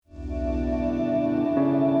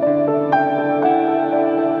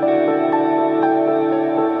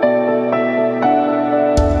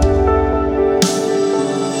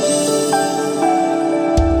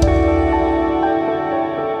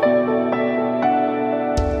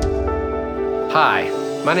Hi,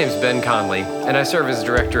 my name is Ben Conley, and I serve as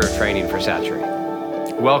Director of Training for Saturate.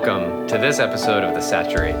 Welcome to this episode of the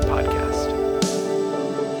Saturate Podcast.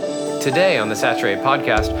 Today on the Saturate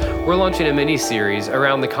Podcast, we're launching a mini-series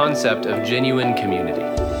around the concept of genuine community.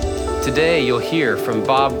 Today, you'll hear from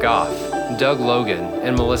Bob Goff, Doug Logan,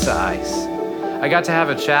 and Melissa Ice. I got to have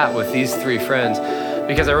a chat with these three friends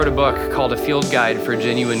because I wrote a book called A Field Guide for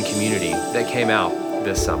Genuine Community that came out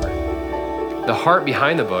this summer. The heart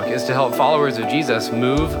behind the book is to help followers of Jesus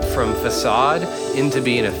move from facade into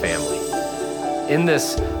being a family. In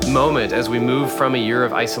this moment, as we move from a year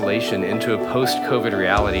of isolation into a post-COVID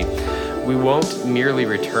reality, we won't merely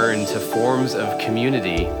return to forms of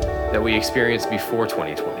community that we experienced before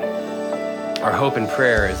 2020. Our hope and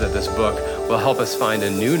prayer is that this book will help us find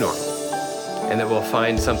a new normal, and that we'll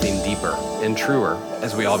find something deeper and truer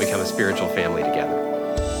as we all become a spiritual family together.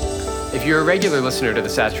 If you're a regular listener to the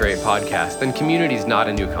Saturate podcast, then community is not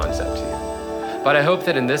a new concept to you. But I hope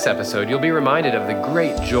that in this episode, you'll be reminded of the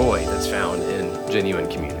great joy that's found in genuine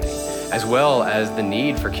community, as well as the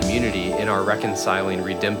need for community in our reconciling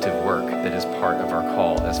redemptive work that is part of our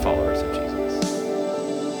call as followers of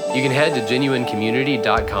Jesus. You can head to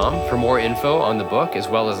genuinecommunity.com for more info on the book, as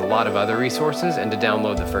well as a lot of other resources, and to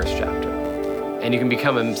download the first chapter. And you can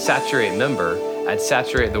become a Saturate member at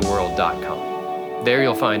saturatetheworld.com. There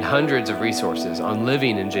you'll find hundreds of resources on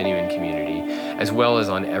living in genuine community, as well as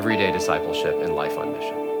on everyday discipleship and life on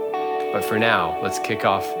mission. But for now, let's kick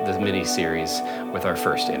off the mini-series with our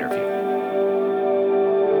first interview.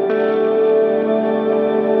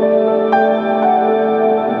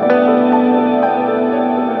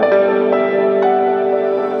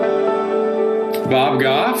 Bob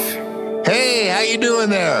Goff. Hey, how you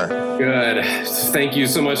doing there? Good. Thank you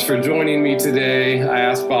so much for joining me today. I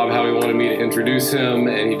asked Bob how he wanted me to introduce him,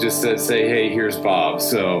 and he just said, say, hey, here's Bob.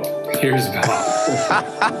 So here's Bob.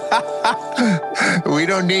 We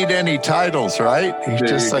don't need any titles, right?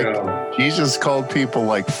 Jesus called people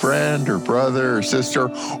like friend or brother or sister,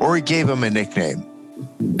 or he gave them a nickname.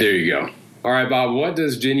 There you go. All right, Bob, what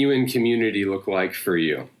does genuine community look like for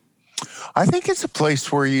you? I think it's a place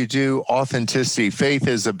where you do authenticity. Faith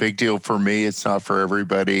is a big deal for me. It's not for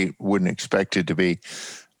everybody. Wouldn't expect it to be.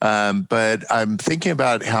 But I'm thinking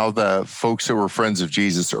about how the folks who were friends of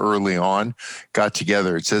Jesus early on got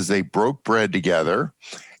together. It says they broke bread together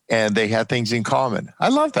and they had things in common. I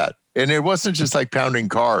love that. And it wasn't just like pounding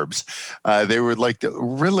carbs. They were like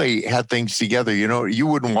really had things together. You know, you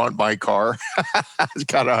wouldn't want my car. It's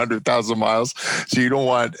got 100,000 miles. So you don't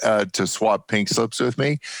want to swap pink slips with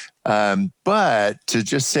me. But to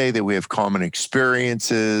just say that we have common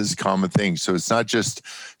experiences, common things. So it's not just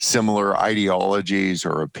similar ideologies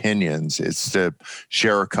or opinions. It's to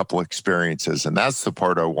share a couple experiences. And that's the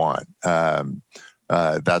part I want.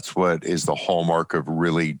 That's what is the hallmark of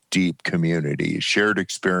really deep community, shared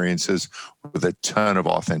experiences with a ton of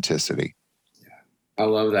authenticity. Yeah, I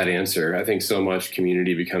love that answer. I think so much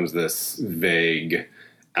community becomes this vague,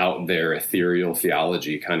 out there, ethereal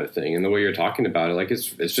theology kind of thing. And the way you're talking about it, like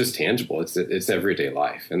it's just tangible. It's everyday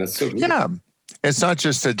life. And that's so beautiful. Yeah. It's not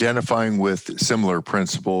just identifying with similar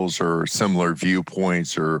principles or similar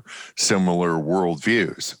viewpoints or similar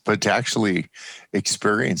worldviews, but to actually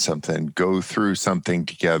experience something, go through something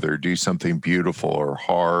together, do something beautiful or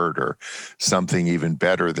hard or something even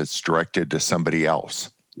better that's directed to somebody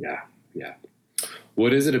else. Yeah, yeah.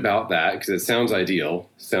 What is it about that? Because it sounds ideal,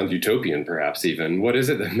 sounds utopian perhaps even. What is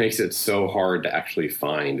it that makes it so hard to actually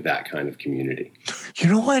find that kind of community? You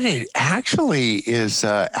know what? It actually is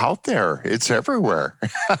out there. It's everywhere.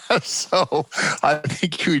 So I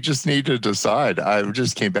think we just need to decide. I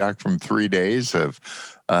just came back from 3 days of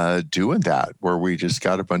doing that, where we just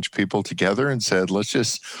got a bunch of people together and said, let's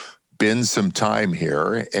just bend some time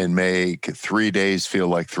here and make 3 days feel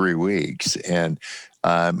like 3 weeks. And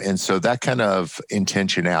so that kind of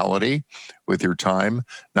intentionality with your time,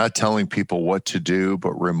 not telling people what to do,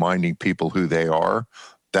 but reminding people who they are,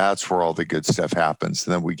 that's where all the good stuff happens.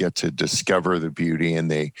 And then we get to discover the beauty in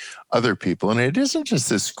the other people. And it isn't just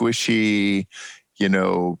this squishy,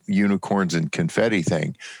 unicorns and confetti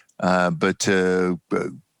thing, but to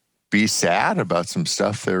be sad about some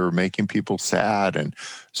stuff that are making people sad. And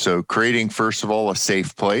so creating, first of all, a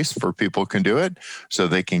safe place where people can do it so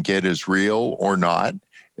they can get as real or not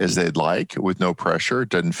as they'd like with no pressure. It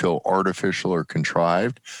doesn't feel artificial or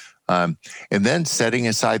contrived. And then setting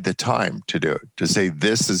aside the time to do it, to say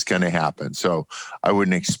this is going to happen. So I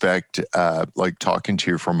wouldn't expect, like talking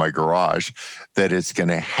to you from my garage, that it's going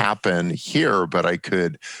to happen here, but I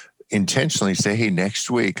could intentionally say, hey, next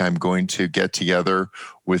week I'm going to get together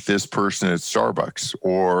with this person at Starbucks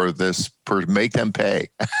or this person, make them pay.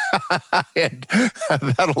 And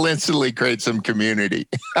that'll instantly create some community.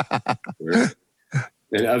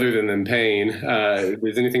 And other than them paying,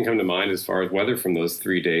 does anything come to mind as far as whether from those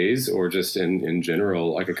 3 days or just in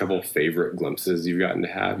general, like a couple of favorite glimpses you've gotten to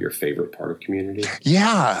have, your favorite part of community?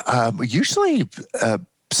 Yeah, usually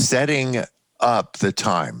setting up the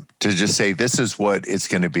time to just say, this is what it's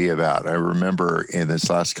going to be about. I remember in this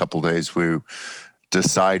last couple of days, we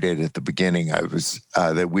decided at the beginning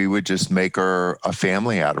that we would just make a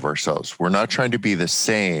family out of ourselves. We're not trying to be the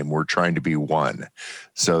same. We're trying to be one.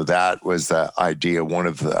 So that was the idea, one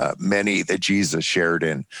of the many that Jesus shared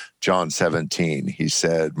in John 17. He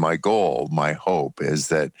said, my goal, my hope is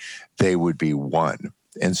that they would be one.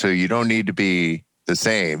 And so you don't need to be the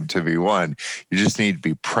same to be one. You just need to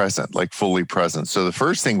be present, like fully present. So the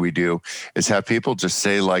first thing we do is have people just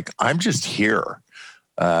say, like, I'm just here.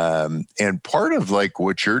 And part of like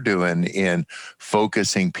what you're doing in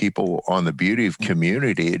focusing people on the beauty of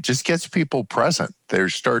community, it just gets people present. They're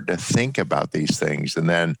starting to think about these things. And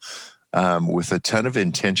then with a ton of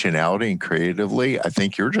intentionality and creatively, I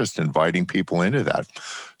think you're just inviting people into that.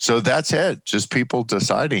 So that's it, just people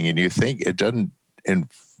deciding. And you think it doesn't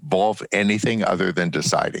involve anything other than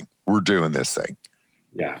deciding we're doing this thing.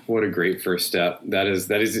 Yeah, what a great first step. That is,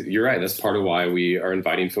 you're right. That's part of why we are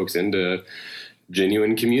inviting folks into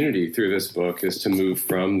genuine community through this book, is to move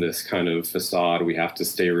from this kind of facade, we have to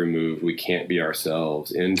stay removed, we can't be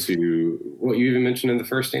ourselves, into what you even mentioned in the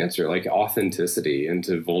first answer, like authenticity,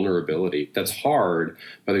 into vulnerability. That's hard,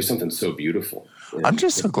 but there's something so beautiful. I'm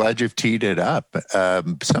just so glad you've teed it up.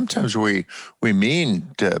 Sometimes we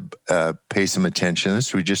mean to pay some attention to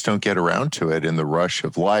this. We just don't get around to it in the rush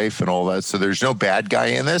of life and all that. So there's no bad guy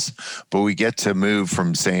in this, but we get to move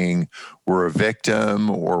from saying we're a victim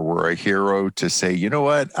or we're a hero to say, you know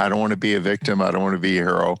what? I don't want to be a victim. I don't want to be a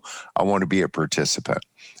hero. I want to be a participant.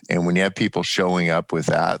 And when you have people showing up with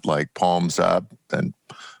that, like palms up, then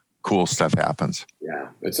cool stuff happens. Yeah,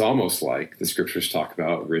 it's almost like the scriptures talk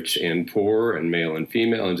about rich and poor and male and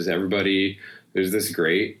female and just everybody. There's this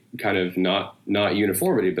great kind of not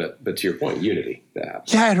uniformity, but to your point, unity that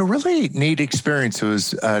happens. Yeah, I had a really neat experience. It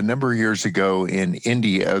was a number of years ago in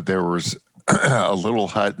India. There was a little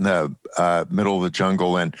hut in the middle of the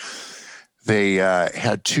jungle, and they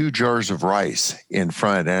had 2 jars of rice in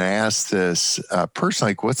front. And I asked this person,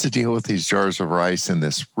 like, what's the deal with these jars of rice in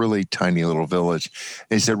this really tiny little village?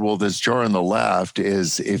 And he said, well, this jar on the left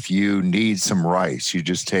is if you need some rice, you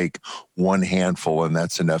just take 1 handful and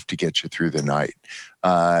that's enough to get you through the night.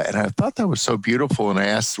 And I thought that was so beautiful. And I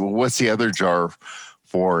asked, well, what's the other jar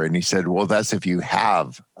for? And he said, well, that's if you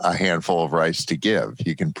have a handful of rice to give,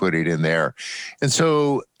 you can put it in there. And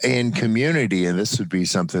so in community, and this would be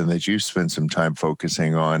something that you spend some time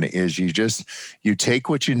focusing on, is you take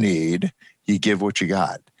what you need, you give what you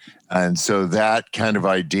got. And so that kind of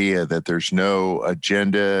idea that there's no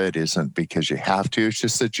agenda, it isn't because you have to, it's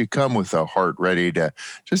just that you come with a heart ready to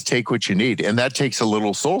just take what you need. And that takes a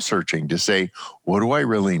little soul searching to say, what do I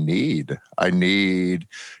really need? I need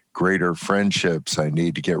greater friendships. I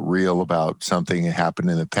need to get real about something that happened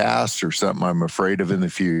in the past or something I'm afraid of in the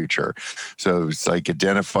future. So it's like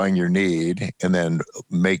identifying your need and then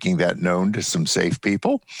making that known to some safe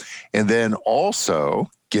people. And then also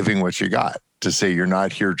giving what you got, to say you're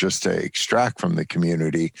not here just to extract from the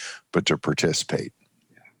community, but to participate.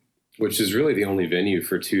 Which is really the only venue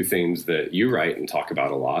for 2 things that you write and talk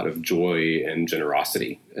about a lot, of joy and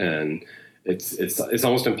generosity. And it's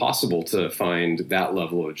almost impossible to find that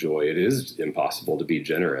level of joy. It is impossible to be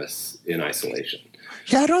generous in isolation.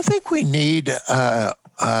 Yeah, I don't think we need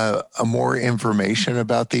more information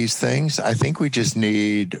about these things. I think we just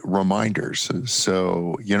need reminders.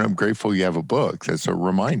 So, I'm grateful you have a book that's a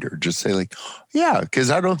reminder. Just say like, yeah, because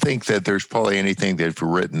I don't think that there's probably anything that you've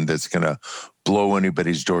written that's going to blow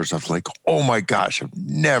anybody's doors off. Like, oh my gosh, I've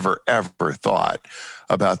never, ever thought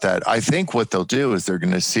about that. I think what they'll do is they're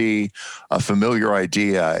going to see a familiar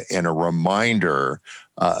idea and a reminder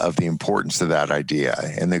of the importance of that idea.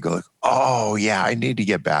 And they go like, oh yeah, I need to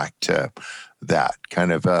get back to that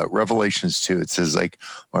kind of Revelations 2. It says like,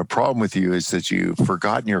 my problem with you is that you've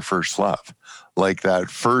forgotten your first love. Like that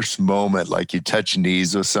first moment, like you touch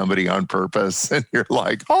knees with somebody on purpose and you're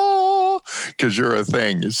like, oh, because you're a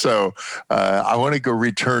thing. So I want to go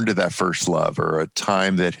return to that first love, or a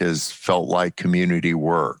time that has felt like community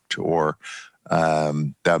worked, or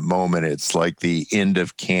that moment. It's like the end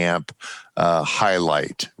of camp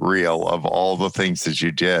highlight reel of all the things that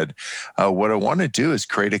you did. What I want to do is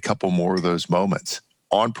create a couple more of those moments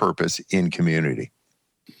on purpose in community.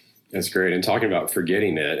 That's great. And talking about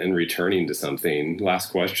forgetting it and returning to something, last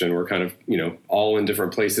question, we're kind of, all in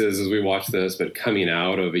different places as we watch this, but coming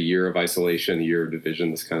out of a year of isolation, a year of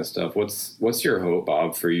division, this kind of stuff. What's your hope,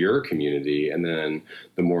 Bob, for your community and then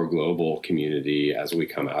the more global community as we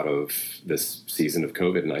come out of this season of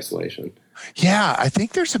COVID and isolation? Yeah, I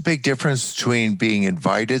think there's a big difference between being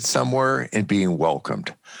invited somewhere and being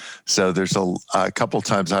welcomed. So there's a couple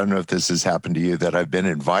times, I don't know if this has happened to you, that I've been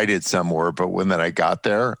invited somewhere, but when I got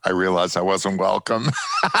there, I realized I wasn't welcome.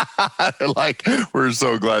 Like, we're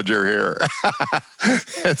so glad you're here.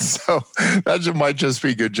 And so that might just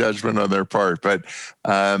be good judgment on their part. But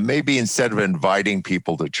maybe instead of inviting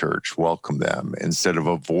people to church, welcome them. Instead of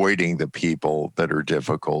avoiding the people that are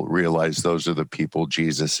difficult, realize those are the people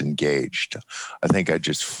Jesus engaged. I think I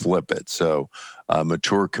just flip it. So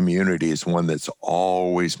mature community is one that's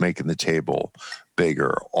always making the table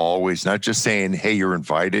bigger, always not just saying, hey, you're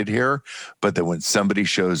invited here, but that when somebody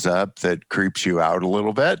shows up that creeps you out a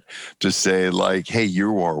little bit, just say like, hey,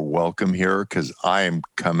 you are welcome here because I am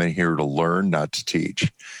coming here to learn, not to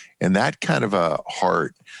teach. And that kind of a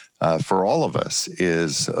heart for all of us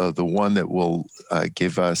is the one that will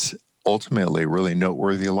give us ultimately really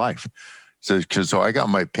noteworthy life. So I got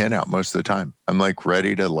my pen out most of the time. I'm like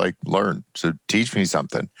ready to learn. So teach me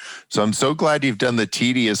something. So I'm so glad you've done the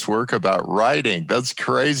tedious work about writing. That's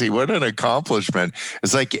crazy. What an accomplishment.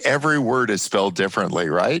 It's like every word is spelled differently,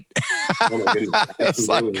 right? Oh my goodness. It's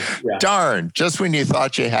like, darn, just when you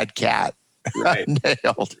thought you had cat. Right.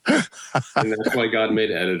 Nailed. And that's why God made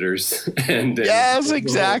editors. And yes,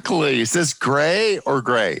 exactly. Is this gray or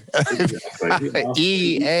gray? Exactly.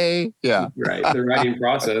 EA. Yeah. Right. The writing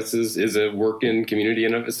process is a work in community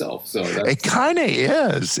in of itself. So it kind of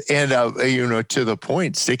is. And, to the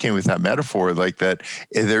point, sticking with that metaphor, like that,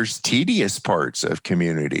 there's tedious parts of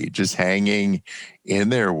community, just hanging in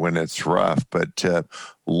there when it's rough, but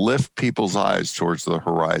lift people's eyes towards the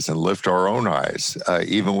horizon, lift our own eyes,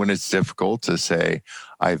 even when it's difficult to say,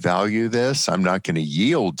 I value this. I'm not going to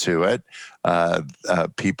yield to it.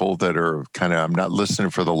 People that are I'm not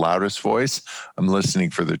listening for the loudest voice. I'm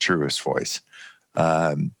listening for the truest voice.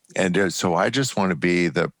 So I just want to be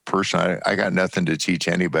the person. I got nothing to teach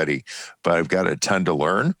anybody, but I've got a ton to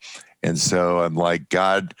learn. And so I'm like,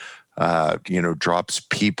 God, drops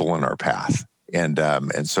people in our path. And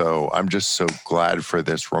so I'm just so glad for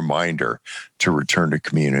this reminder to return to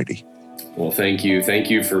community. Well, thank you. Thank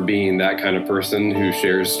you for being that kind of person who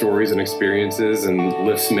shares stories and experiences and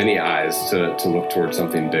lifts many eyes to look towards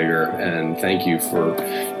something bigger. And thank you for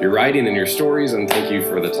your writing and your stories. And thank you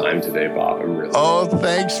for the time today, Bob.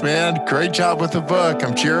 Thanks, man. Great job with the book.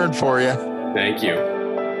 I'm cheering for you. Thank you.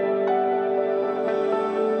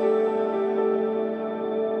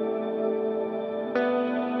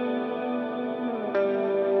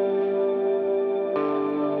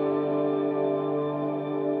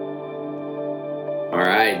 All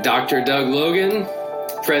right, Dr. Doug Logan,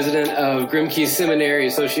 president of Grimke Seminary,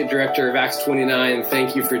 associate director of Acts 29.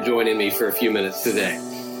 Thank you for joining me for a few minutes today.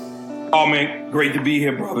 Oh, man, great to be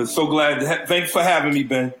here, brother. So glad. Thanks for having me,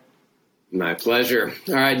 Ben. My pleasure.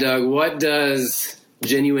 All right, Doug, what does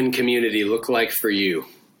genuine community look like for you?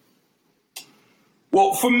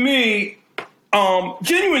 Well, for me,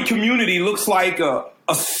 genuine community looks like a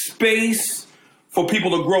space for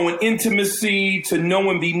people to grow in intimacy, to know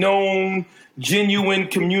and be known. Genuine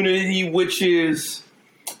community, which is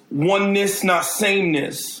oneness, not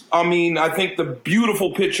sameness. I mean, I think the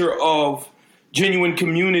beautiful picture of genuine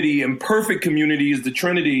community and perfect community is the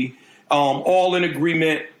Trinity, all in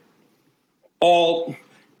agreement, all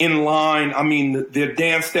in line. I mean, their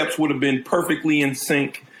dance steps would have been perfectly in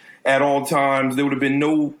sync at all times. There would have been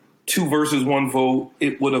no 2 versus 1 vote.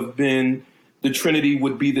 It would have been, the Trinity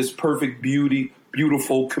would be this perfect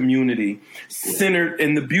beautiful community centered.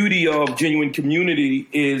 And the beauty of genuine community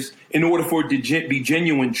is, in order for it to be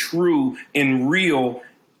genuine, true, and real,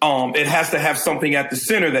 it has to have something at the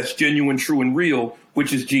center that's genuine, true, and real,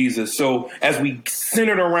 which is Jesus. So as we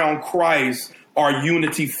centered around Christ, our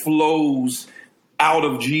unity flows out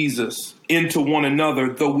of Jesus into one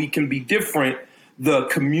another. Though we can be different, the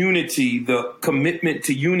community, the commitment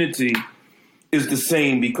to unity is the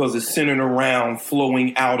same because it's centered around,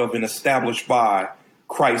 flowing out of, and established by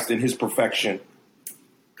Christ and his perfection.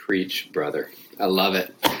 Preach, brother. I love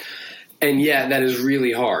it. And yet that is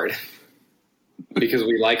really hard because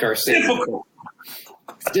we like our sin. Difficult.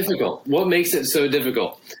 It's difficult. What makes it so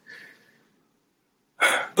difficult?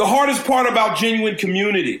 The hardest part about genuine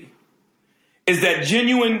community is that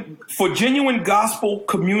for genuine gospel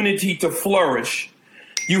community to flourish,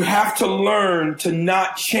 you have to learn to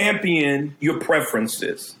not champion your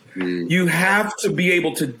preferences. You have to be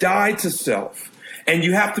able to die to self And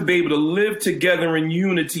you have to be able to live together in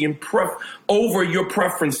unity and over your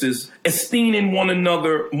preferences, esteeming one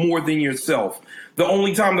another more than yourself. The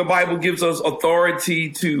only time the Bible gives us authority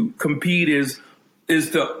to compete is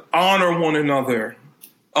to honor one another,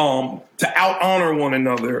 to out honor one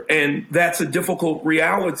another. And that's a difficult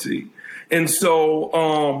reality. And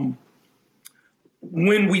so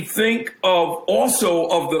when we think of also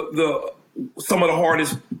of the some of the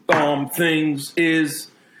hardest things is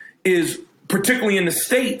particularly in the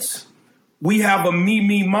States, we have a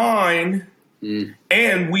me, mine,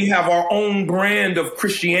 and we have our own brand of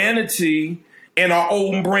Christianity and our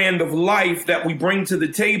own brand of life that we bring to the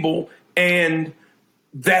table. And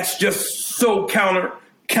that's just so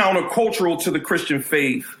countercultural to the Christian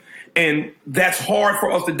faith. And that's hard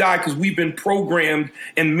for us to die because we've been programmed,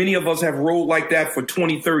 and many of us have rolled like that for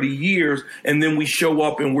 20, 30 years. And then we show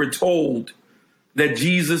up and we're told that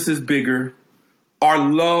Jesus is bigger. Our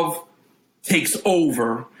love takes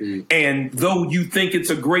over. And though you think it's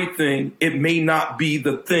a great thing, it may not be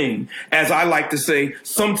the thing. As I like to say,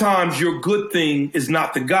 sometimes your good thing is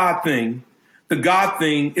not the God thing. The God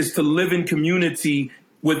thing is to live in community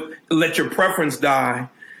let your preference die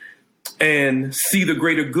and see the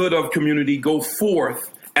greater good of community go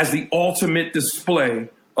forth as the ultimate display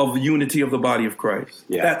of the unity of the body of Christ.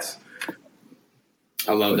 Yeah.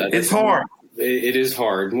 I love that. It's hard. It is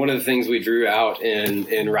hard. One of the things we drew out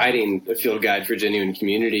in writing a field guide for genuine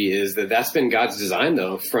community is that's been God's design,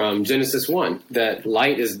 though, from Genesis 1, that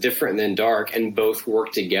light is different than dark and both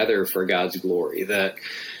work together for God's glory. That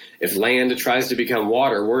if land tries to become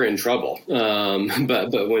water, we're in trouble.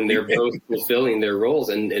 But when they're both fulfilling their roles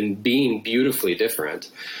and being beautifully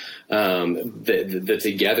different, the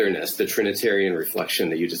togetherness, the Trinitarian reflection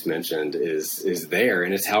that you just mentioned is there,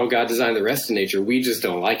 and it's how God designed the rest of nature. We just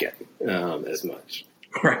don't like it as much.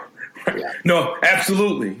 Right. Yeah. No,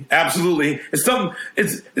 absolutely. It's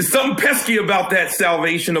something pesky about that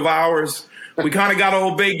salvation of ours. We kind of got to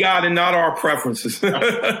obey God and not our preferences.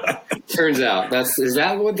 Turns out is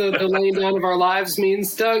that what the laying down of our lives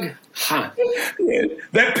means, Doug? Huh. Yeah,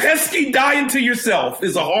 that pesky dying to yourself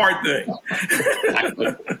is a hard thing.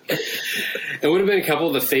 It would have been a couple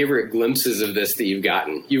of the favorite glimpses of this that you've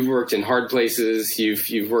gotten. You've worked in hard places.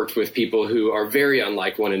 You've worked with people who are very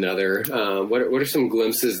unlike one another. What are some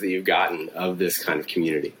glimpses that you've gotten of this kind of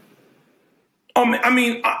community?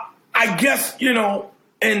 I guess,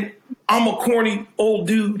 and I'm a corny old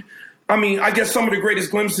dude. I guess some of the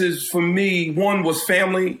greatest glimpses for me, one was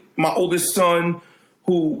family. My oldest son,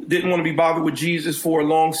 who didn't want to be bothered with Jesus for a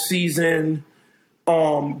long season,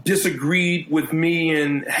 disagreed with me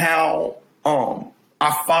in how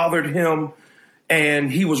I fathered him,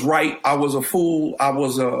 and he was right. I was a fool. I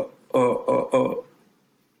was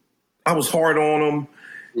hard on him.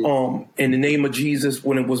 In the name of Jesus,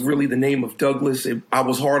 when it was really the name of Douglas. I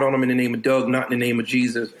was hard on him in the name of Doug, not in the name of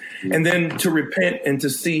Jesus. And then to repent and to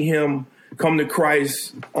see him come to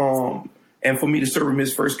Christ, and for me to serve him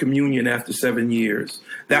his first communion after 7 years.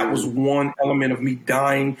 That was one element of me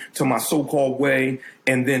dying to my so-called way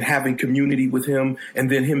and then having community with him, and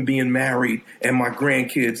then him being married and my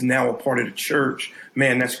grandkids now a part of the church.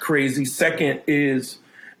 Man, that's crazy. Second is,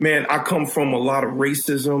 man, I come from a lot of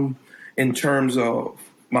racism in terms of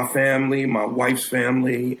my family, my wife's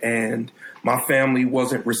family, and my family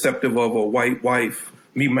wasn't receptive of a white wife,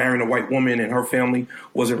 me marrying a white woman, and her family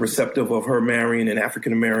wasn't receptive of her marrying an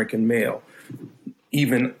African-American male,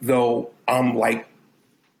 even though I'm like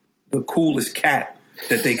the coolest cat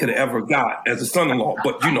that they could have ever got as a son-in-law.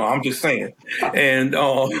 But, I'm just saying. And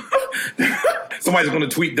somebody's going to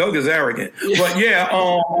tweet Doug is arrogant. Yeah. But, yeah,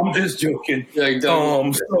 I'm just joking.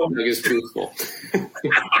 Doug is truthful.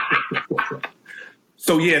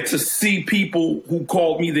 So, yeah, to see people who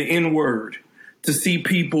called me the N-word, to see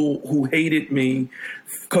people who hated me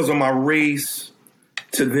because of my race,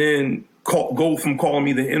 to then go from calling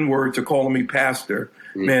me the N-word to calling me pastor,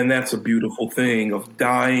 man, that's a beautiful thing of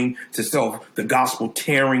dying to self, the gospel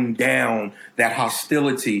tearing down that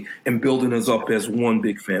hostility and building us up as one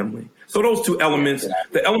big family. So those two elements,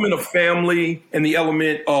 the element of family and the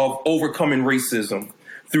element of overcoming racism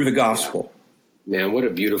through the gospel. Man, what a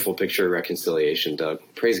beautiful picture of reconciliation, Doug.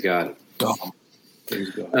 Praise God. Oh, praise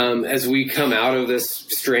God. As we come out of this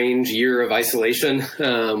strange year of isolation,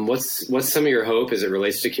 what's some of your hope as it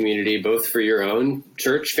relates to community, both for your own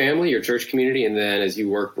church family, your church community, and then as you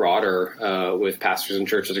work broader with pastors and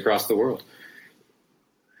churches across the world?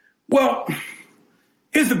 Well,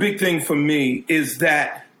 here's the big thing for me is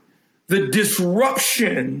that the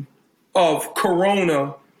disruption of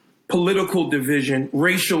Corona, political division,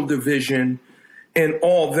 racial division, and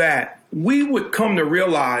all that, we would come to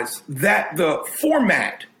realize that the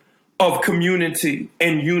format of community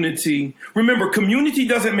and unity. Remember, community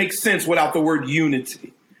doesn't make sense without the word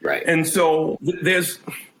unity. Right. And so there's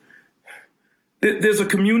a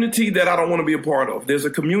community that I don't want to be a part of. There's a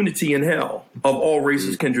community in hell of all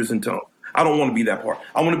races, kindreds, and tongues. I don't want to be that part.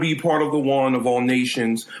 I want to be part of the one of all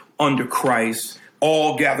nations under Christ,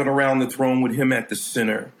 all gathered around the throne with him at the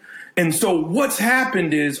center. And so what's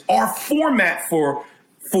happened is our format for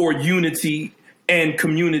unity and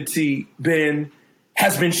community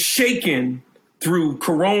has been shaken through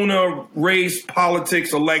corona, race,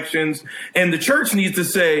 politics, elections. And the church needs to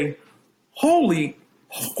say, holy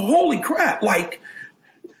crap, like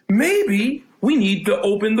maybe we need to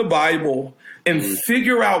open the Bible and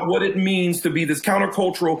figure out what it means to be this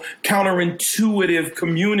countercultural, counterintuitive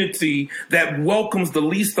community that welcomes the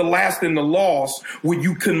least, the last, and the lost, where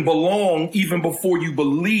you can belong even before you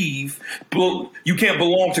believe. You can't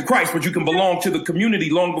belong to Christ, but you can belong to the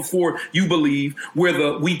community long before you believe,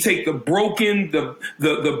 where we take the broken,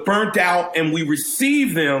 the burnt out, and we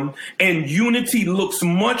receive them, and unity looks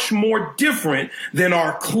much more different than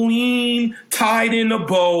our clean, tied in a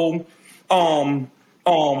bow,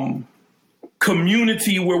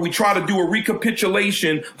 community where we try to do a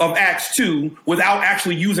recapitulation of Acts 2 without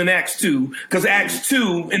actually using Acts 2, because Acts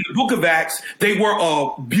 2 in the book of Acts, they were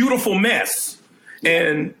a beautiful mess.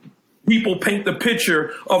 And people paint the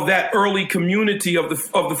picture of that early community of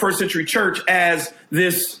the first century church as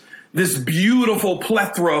this beautiful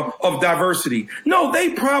plethora of diversity. No,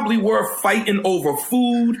 they probably were fighting over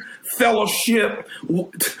food, fellowship,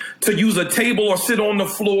 to use a table or sit on the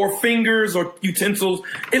floor, fingers or utensils.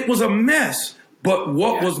 It was a mess. But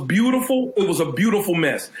what was beautiful, it was a beautiful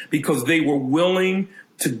mess because they were willing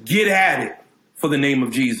to get at it for the name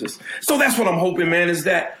of Jesus. So that's what I'm hoping, man, is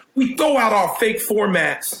that we throw out our fake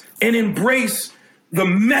formats and embrace the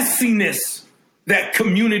messiness that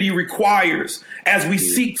community requires as we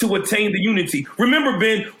seek to attain the unity. Remember,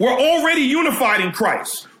 Ben, we're already unified in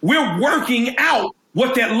Christ. We're working out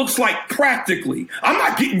what that looks like practically. I'm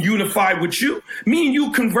not getting unified with you. Me and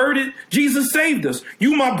you converted. Jesus saved us.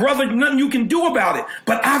 You, my brother, nothing you can do about it.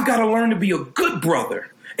 But I've got to learn to be a good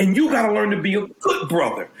brother. And you got to learn to be a good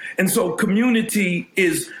brother. And so community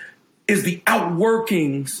is the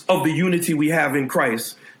outworkings of the unity we have in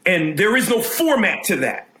Christ. And there is no format to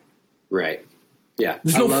that. Right. Yeah.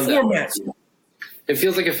 There's no format. It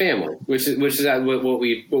feels like a family, which is what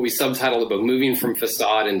we subtitled about moving from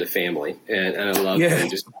facade into family, and I love that you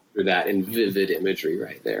just through that in vivid imagery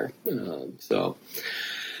right there. So,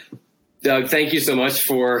 Doug, thank you so much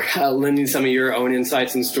for lending some of your own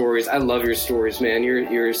insights and stories. I love your stories, man.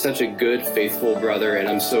 You're such a good, faithful brother, and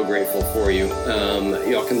I'm so grateful for you.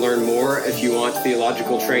 Y'all can learn more if you want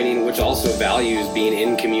theological training, which also values being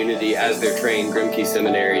in community as they're trained. Grimke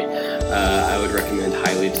Seminary, I would recommend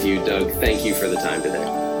highly to you, Doug. Thank you for the time today.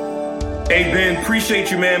 Hey, Ben,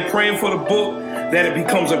 appreciate you, man. Praying for the book, that it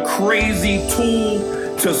becomes a crazy tool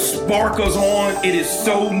to spark us on. It is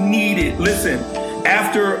so needed. Listen,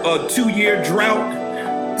 after a 2-year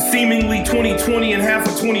drought, seemingly 2020 and half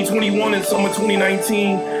of 2021 and some of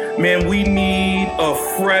 2019, man, we need a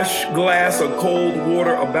fresh glass of cold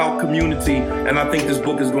water about community. And I think this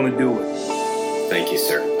book is going to do it. Thank you,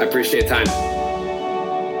 sir. I appreciate the time.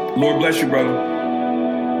 Lord bless you, brother.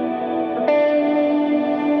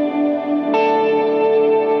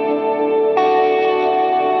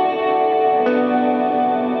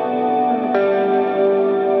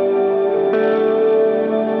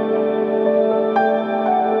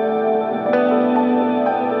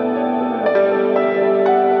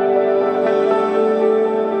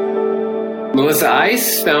 Melissa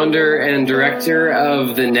Ice, founder and director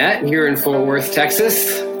of The Net here in Fort Worth,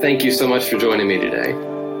 Texas. Thank you so much for joining me today.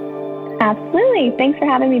 Absolutely. Thanks for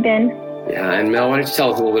having me, Ben. Yeah, and Mel, why don't you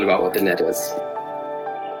tell us a little bit about what The Net is?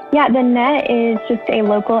 Yeah, The Net is just a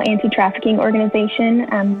local anti-trafficking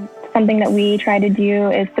organization. Something that we try to do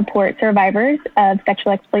is support survivors of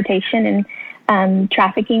sexual exploitation and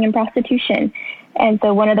trafficking and prostitution. And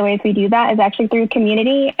so one of the ways we do that is actually through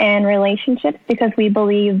community and relationships, because we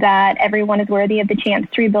believe that everyone is worthy of the chance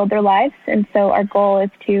to rebuild their lives. And so our goal is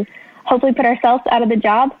to hopefully put ourselves out of the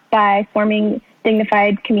job by forming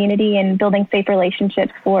dignified community and building safe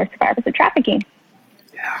relationships for survivors of trafficking.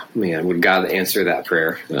 Yeah, man, would God answer that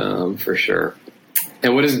prayer for sure.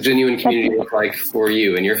 And what does genuine community look like for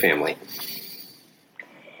you and your family?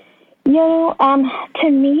 To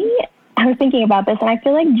me, I was thinking about this, and I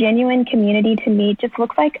feel like genuine community to me just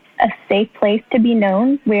looks like a safe place to be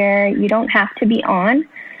known where you don't have to be on.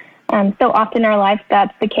 So often in our lives,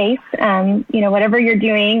 that's the case. Whatever you're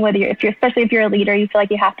doing, especially if you're a leader, you feel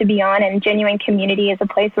like you have to be on, and genuine community is a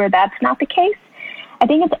place where that's not the case. I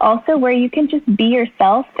think it's also where you can just be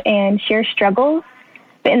yourself and share struggles,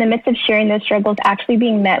 but in the midst of sharing those struggles, actually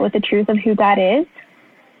being met with the truth of who God is.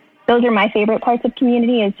 Those are my favorite parts of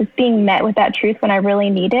community, is just being met with that truth when I really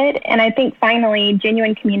need it. And I think finally,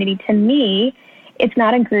 genuine community to me, it's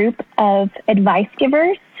not a group of advice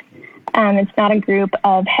givers. It's not a group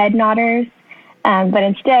of head nodders, but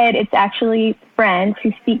instead it's actually friends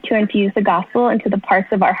who seek to infuse the gospel into the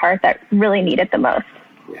parts of our heart that really need it the most.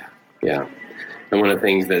 Yeah. And one of the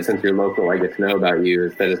things that, since you're local, I get to know about you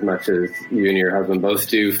is that as much as you and your husband both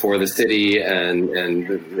do for the city and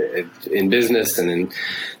in business and in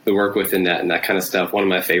the work within that and that kind of stuff, one of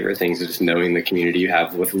my favorite things is just knowing the community you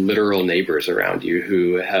have with literal neighbors around you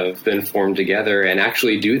who have been formed together and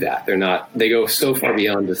actually do that. They go so far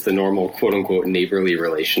beyond just the normal quote unquote neighborly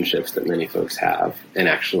relationships that many folks have and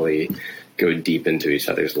actually go deep into each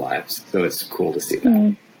other's lives. So it's cool to see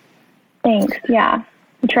that. Thanks. Yeah.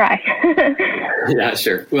 Try. Yeah,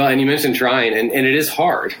 sure. Well, and you mentioned trying, and it is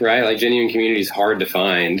hard, right? Like genuine community is hard to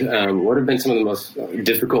find. What have been some of the most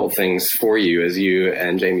difficult things for you as you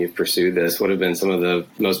and Jamie have pursued this? What have been some of the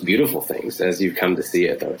most beautiful things as you've come to see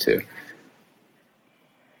it, though, too?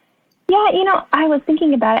 Yeah, I was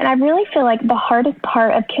thinking about it, and I really feel like the hardest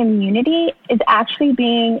part of community is actually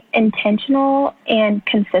being intentional and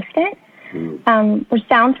consistent. Which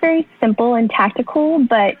sounds very simple and tactical,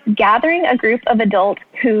 but gathering a group of adults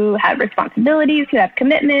who have responsibilities, who have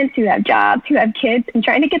commitments, who have jobs, who have kids, and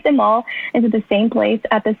trying to get them all into the same place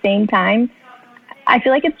at the same time, I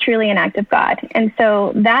feel like it's truly an act of God. And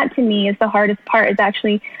so that to me is the hardest part, is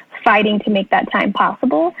actually fighting to make that time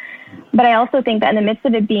possible. But I also think that in the midst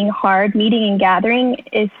of it being hard, meeting and gathering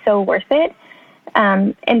is so worth it.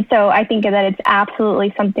 And so I think that it's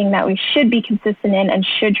absolutely something that we should be consistent in and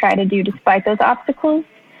should try to do despite those obstacles.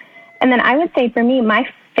 And then I would say for me, my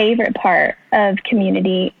favorite part of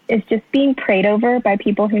community is just being prayed over by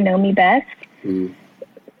people who know me best.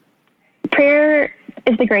 Prayer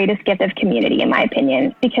is the greatest gift of community, in my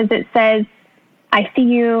opinion, because it says, I see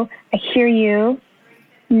you, I hear you.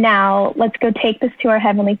 Now let's go take this to our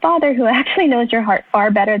Heavenly Father, who actually knows your heart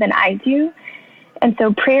far better than I do. And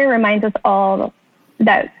so prayer reminds us all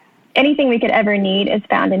that anything we could ever need is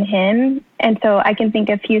found in Him. And so I can think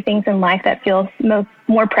of few things in life that feels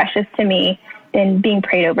more precious to me than being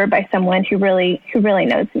prayed over by someone who really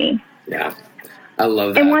knows me. Yeah, I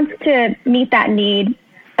love that. And wants to meet that need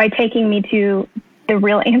by taking me to the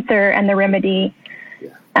real answer and the remedy,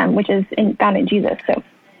 which is found in Jesus. So,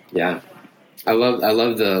 yeah. I love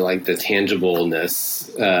the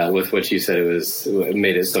tangibleness with which you said it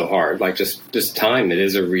made it so hard. Like just time. It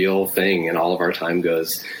is a real thing, and all of our time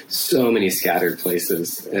goes so many scattered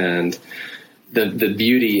places. And the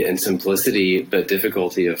beauty and simplicity, but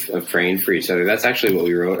difficulty of praying for each other. That's actually what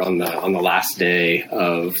we wrote on the last day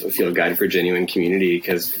of a Field Guide for Genuine Community.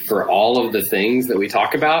 Because for all of the things that we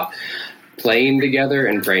talk about, playing together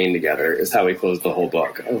and praying together is how we close the whole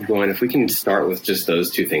book, of going, if we can start with just those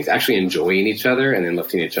two things, actually enjoying each other and then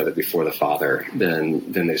lifting each other before the Father, then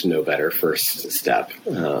there's no better first step.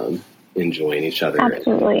 Enjoying each other.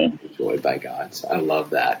 Absolutely. And enjoyed by God. So I love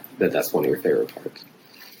that's one of your favorite parts.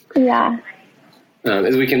 Yeah.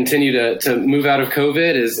 As we continue to move out of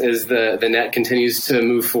COVID, as the net continues to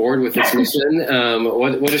move forward with its mission,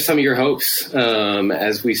 what are some of your hopes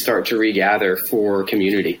as we start to regather for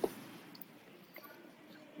community?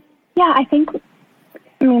 Yeah,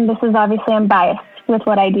 this is obviously, I'm biased with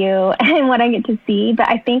what I do and what I get to see, but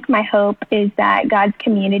I think my hope is that God's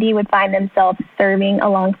community would find themselves serving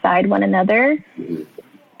alongside one another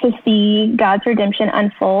to see God's redemption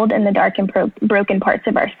unfold in the dark and broken parts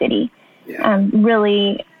of our city. Yeah.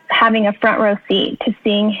 Really having a front row seat to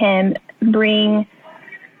seeing Him bring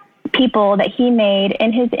people that He made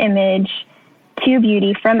in His image to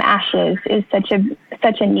beauty from ashes is such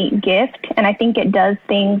a neat gift. And I think it does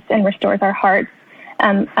things and restores our hearts.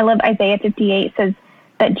 I love Isaiah 58 says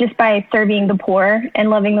that just by serving the poor and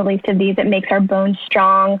loving the least of these, it makes our bones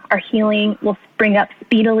strong. Our healing will spring up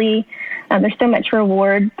speedily. There's so much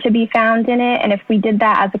reward to be found in it. And if we did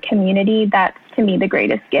that as a community, that's to me the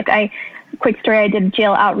greatest gift. Quick story, I did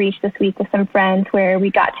jail outreach this week with some friends where we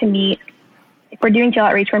got to meet. If we're doing jail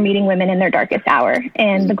outreach, we're meeting women in their darkest hour.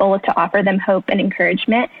 And the goal is to offer them hope and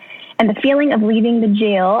encouragement. And the feeling of leaving the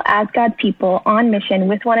jail as God's people on mission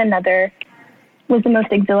with one another was the most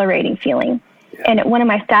exhilarating feeling. And one of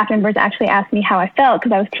my staff members actually asked me how I felt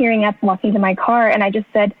because I was tearing up walking to my car. And I just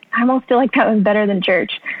said, I almost feel like that was better than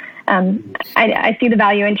church. I see the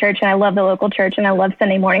value in church, and I love the local church, and I love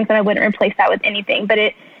Sunday mornings, and I wouldn't replace that with anything. But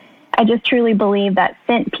I just truly believe that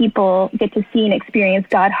sent people get to see and experience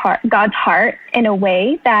God's heart in a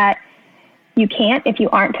way that you can't if you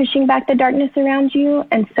aren't pushing back the darkness around you.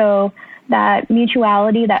 And so that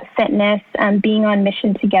mutuality, that fitness, being on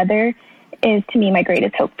mission together is, to me, my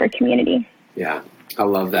greatest hope for community. Yeah, I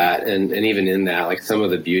love that. And even in that, like some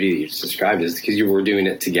of the beauty that you just described is because you were doing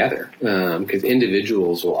it together. Because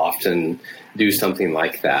individuals will often do something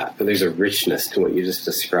like that, but there's a richness to what you just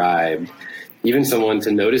described. Even someone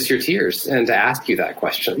to notice your tears and to ask you that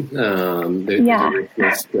question. There's a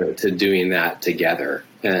richness to doing that together.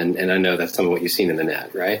 And I know that's some of what you've seen in the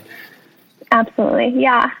net, right? Absolutely.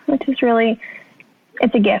 Yeah. Which is really,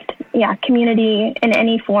 it's a gift. Yeah. Community in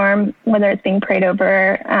any form, whether it's being prayed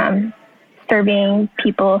over, serving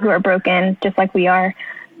people who are broken, just like we are,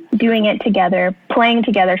 doing it together, playing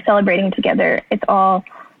together, celebrating together. It's all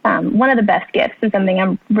one of the best gifts and something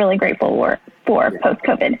I'm really grateful for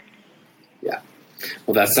post-COVID. Yeah.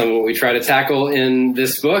 Well, that's some of what we try to tackle in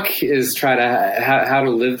this book is try to how to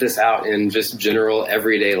live this out in just general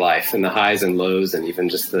everyday life and the highs and lows and even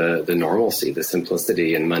just the normalcy, the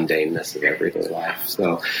simplicity and mundaneness of everyday life.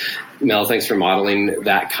 So, Mel, thanks for modeling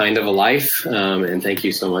that kind of a life. And thank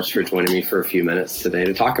you so much for joining me for a few minutes today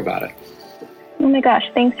to talk about it. Oh my gosh,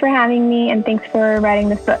 thanks for having me and thanks for writing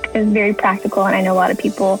this book. It's very practical and I know a lot of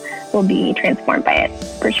people will be transformed by it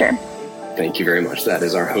for sure. Thank you very much. That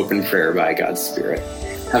is our hope and prayer by God's Spirit.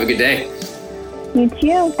 Have a good day. You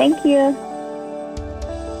too. Thank you.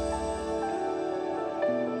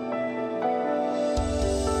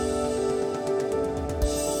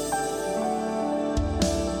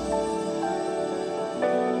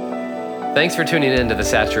 Thanks for tuning in to the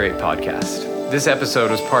Saturate podcast. This episode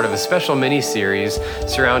was part of a special mini-series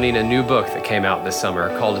surrounding a new book that came out this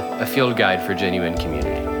summer called A Field Guide for Genuine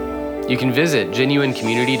Community. You can visit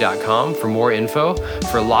genuinecommunity.com for more info,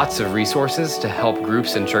 for lots of resources to help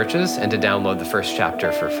groups and churches, and to download the first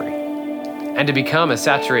chapter for free. And to become a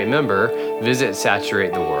Saturate member, visit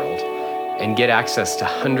Saturate the World and get access to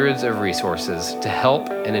hundreds of resources to help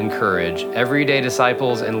and encourage everyday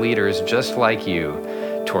disciples and leaders just like you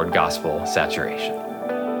toward gospel saturation.